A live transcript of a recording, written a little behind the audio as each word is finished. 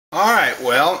Alright,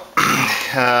 well,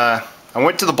 I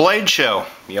went to the blade show.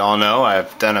 You all know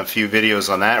I've done a few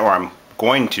videos on that, or I'm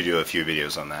going to do a few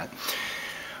videos on that.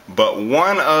 But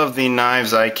one of the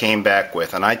knives I came back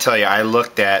with, and I tell you, I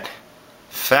looked at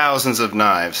thousands of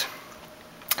knives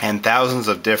and thousands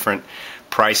of different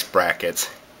price brackets,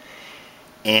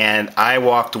 and I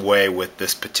walked away with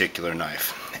this particular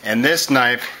knife. And this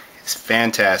knife is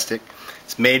fantastic.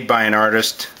 It's made by an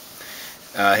artist.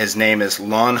 His name is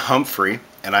Lon Humphrey,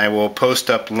 and I will post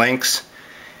up links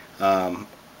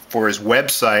for his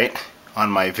website on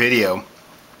my video.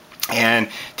 And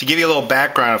to give you a little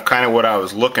background of kind of what I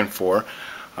was looking for,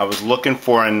 I was looking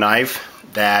for a knife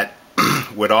that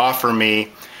would offer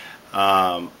me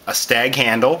a stag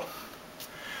handle,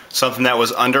 something that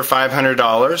was under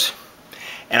 $500,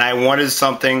 and I wanted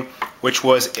something which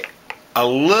was a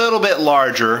little bit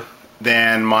larger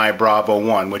than my Bravo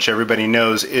 1, which everybody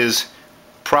knows is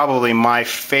probably my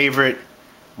favorite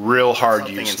real hard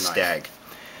use stag.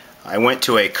 I went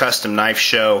to a custom knife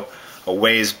show a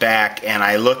ways back, and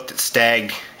I looked at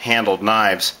stag handled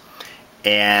knives,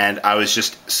 and I was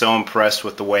just so impressed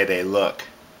with the way they look.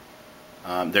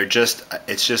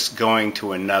 It's just going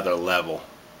to another level.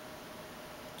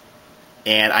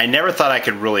 And I never thought I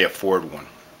could really afford one.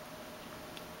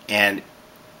 And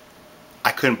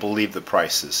I couldn't believe the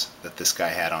prices that this guy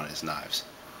had on his knives.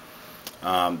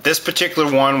 This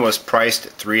particular one was priced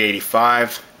at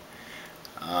 $385.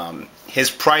 His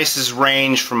prices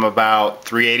range from about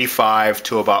 $385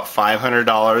 to about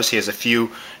 $500. He has a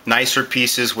few nicer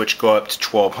pieces which go up to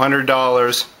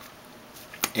 $1,200.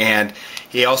 And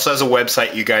he also has a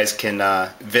website you guys can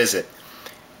visit.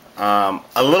 A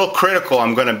little critical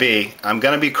I'm going to be. I'm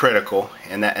going to be critical,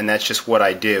 and that's just what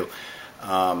I do.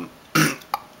 And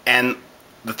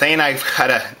the thing I've got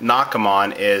to knock him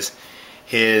on is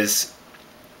his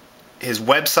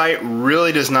website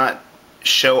really does not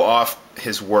show off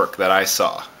his work that I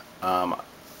saw.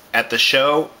 At the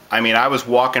show, I mean, I was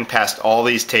walking past all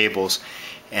these tables,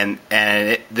 and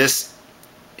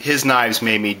his knives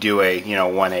made me do a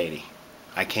 180.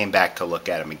 I came back to look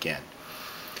at him again.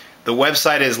 The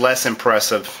website is less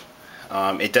impressive.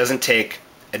 It doesn't take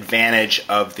advantage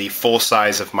of the full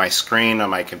size of my screen on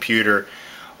my computer.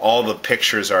 All the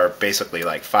pictures are basically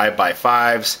like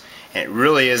 5x5s, and it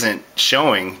really isn't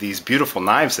showing these beautiful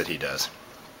knives that he does.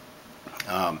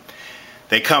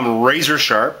 They come razor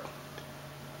sharp,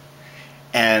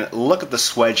 and look at the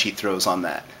swedge he throws on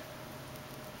that.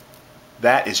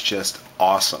 That is just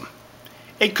awesome.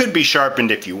 It could be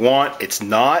sharpened if you want. It's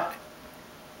not,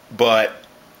 but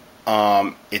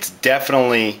it's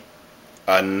definitely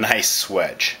a nice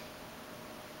swedge.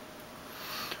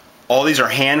 All these are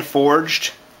hand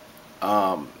forged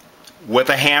with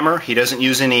a hammer. He doesn't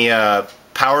use any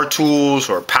power tools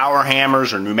or power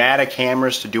hammers or pneumatic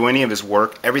hammers to do any of his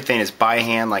work. Everything is by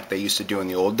hand like they used to do in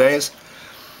the old days.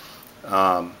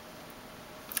 And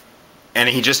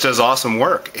he just does awesome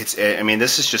work. I mean,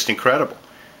 this is just incredible.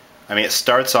 I mean, it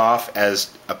starts off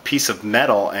as a piece of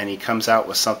metal, and he comes out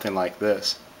with something like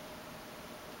this.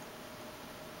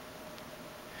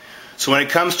 So when it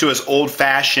comes to his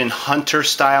old-fashioned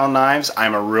hunter-style knives,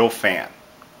 I'm a real fan.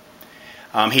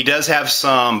 He does have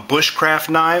some bushcraft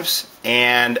knives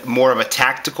and more of a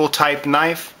tactical type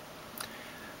knife.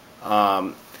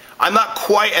 I'm not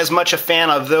quite as much a fan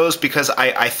of those because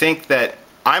I think that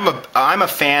I'm a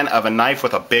fan of a knife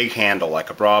with a big handle, like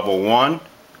a Bravo 1,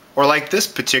 or like this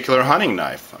particular hunting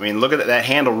knife. I mean, look at that. That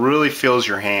handle really fills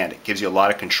your hand. It gives you a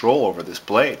lot of control over this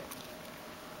blade.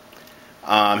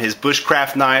 His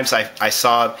bushcraft knives, I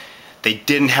saw they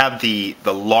didn't have the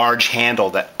large handle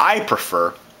that I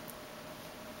prefer.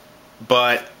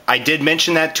 But I did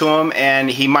mention that to him, and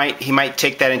he might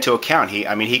take that into account.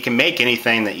 I mean, he can make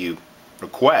anything that you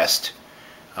request.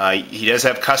 He does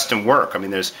have custom work. I mean,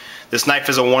 this knife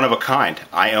is a one of a kind.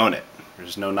 I own it.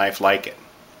 There's no knife like it.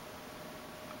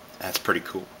 That's pretty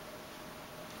cool.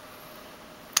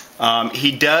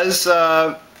 He does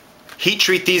heat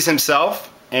treat these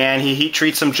himself, and he heat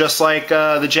treats them just like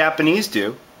the Japanese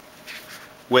do,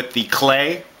 with the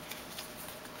clay.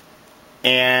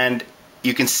 And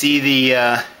you can see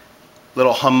the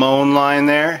little hamon line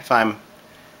there. If I'm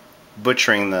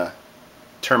butchering the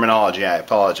terminology, I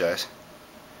apologize.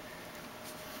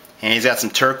 And he's got some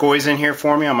turquoise in here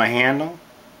for me on my handle.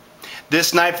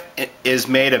 This knife is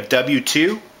made of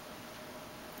W2,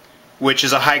 which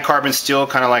is a high carbon steel,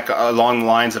 kind of like along the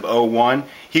lines of 01.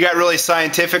 He got really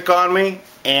scientific on me,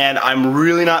 and I'm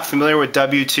really not familiar with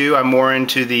W2. I'm more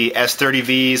into the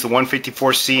S30Vs, the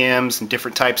 154 CMs, and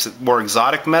different types of more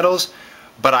exotic metals.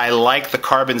 But I like the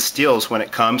carbon steels when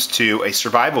it comes to a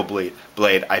survival blade.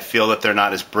 I feel that they're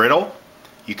not as brittle.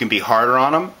 You can be harder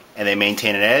on them, and they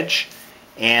maintain an edge,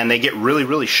 and they get really,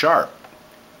 really sharp.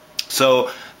 So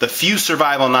the few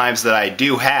survival knives that I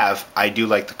do have, I do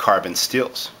like the carbon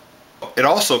steels. It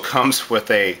also comes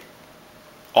with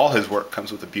all his work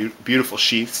comes with beautiful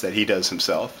sheaths that he does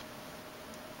himself.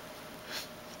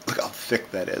 Look how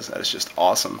thick that is. That is just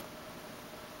awesome.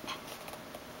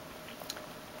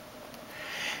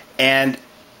 And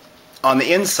on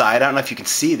the inside, I don't know if you can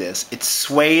see this, it's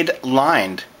suede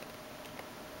lined.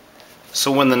 So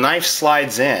when the knife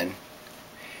slides in,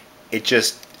 it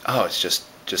just, oh, it's just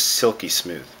silky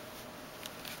smooth.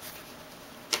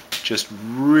 Just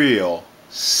real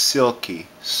silky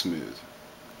smooth.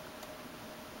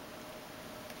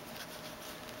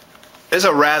 It's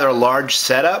a rather large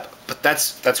setup, but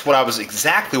that's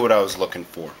exactly what I was looking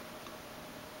for.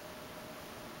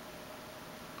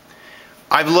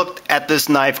 I've looked at this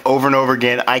knife over and over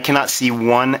again. I cannot see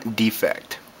one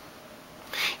defect.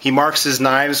 He marks his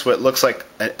knives what looks like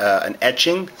an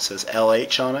etching. It says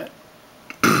LH on it.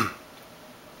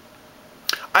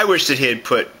 I wish that he had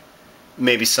put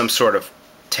maybe some sort of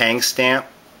tang stamp,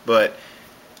 but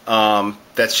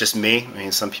that's just me. I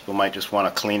mean, some people might just want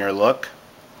a cleaner look,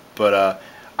 but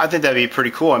I think that'd be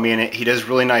pretty cool. I mean, he does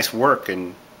really nice work,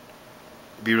 and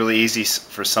it'd be really easy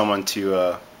for someone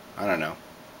to, I don't know,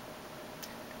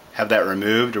 have that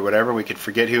removed or whatever. We could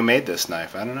forget who made this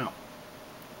knife. I don't know.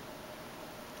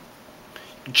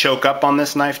 You can choke up on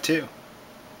this knife too.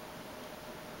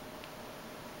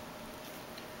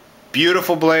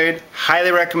 Beautiful blade.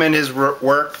 Highly recommend his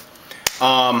work.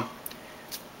 I'm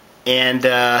going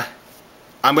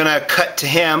to cut to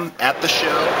him at the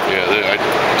show. Yeah, I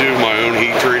do my own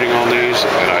heat treating on these,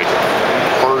 and I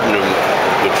harden them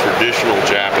the traditional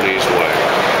Japanese way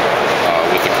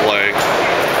with the clay.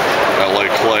 I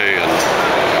lay clay and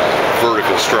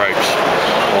vertical stripes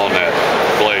on that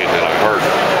blade that I harden,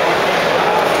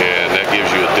 and that gives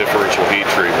you a differential heat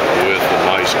treatment with a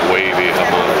nice wavy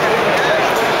hammer.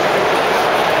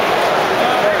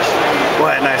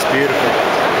 Boy, that knife's beautiful.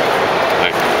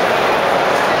 Thank you.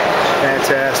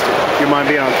 Fantastic. You mind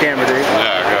being on camera, dude?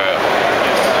 Yeah, go ahead.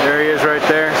 There he is right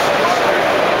there.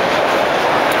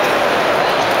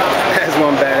 That's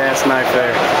one badass knife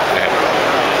there. Yeah.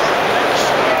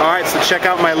 Alright, so check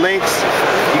out my links.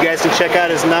 You guys can check out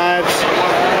his knives.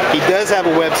 He does have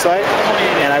a website,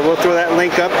 and I will throw that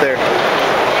link up there.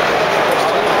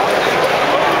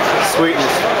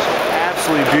 Sweetness.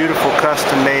 Absolutely beautiful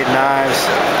custom-made knives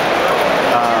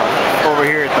over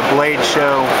here at the Blade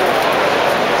Show.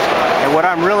 And what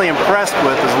I'm really impressed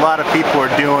with is a lot of people are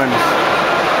doing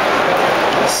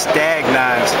stag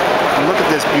knives. And look at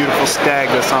this beautiful stag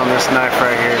that's on this knife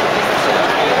right here.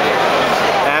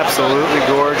 Absolutely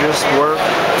gorgeous work.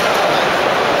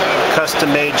 Custom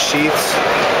made sheaths.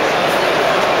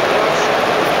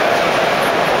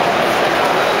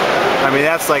 I mean,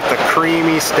 that's like the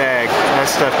creamy stag. That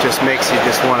stuff just makes you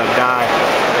just want to die.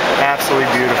 Absolutely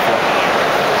beautiful.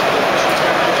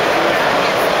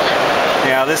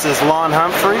 Now this is Lon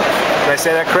Humphrey. Did I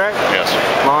say that correct? Yes.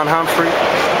 Lon Humphrey.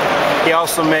 He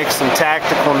also makes some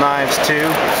tactical knives too.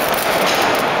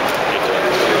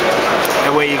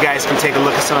 That way you guys can take a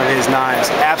look at some of his knives.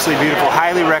 Absolutely beautiful.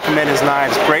 Highly recommend his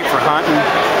knives. Great for hunting.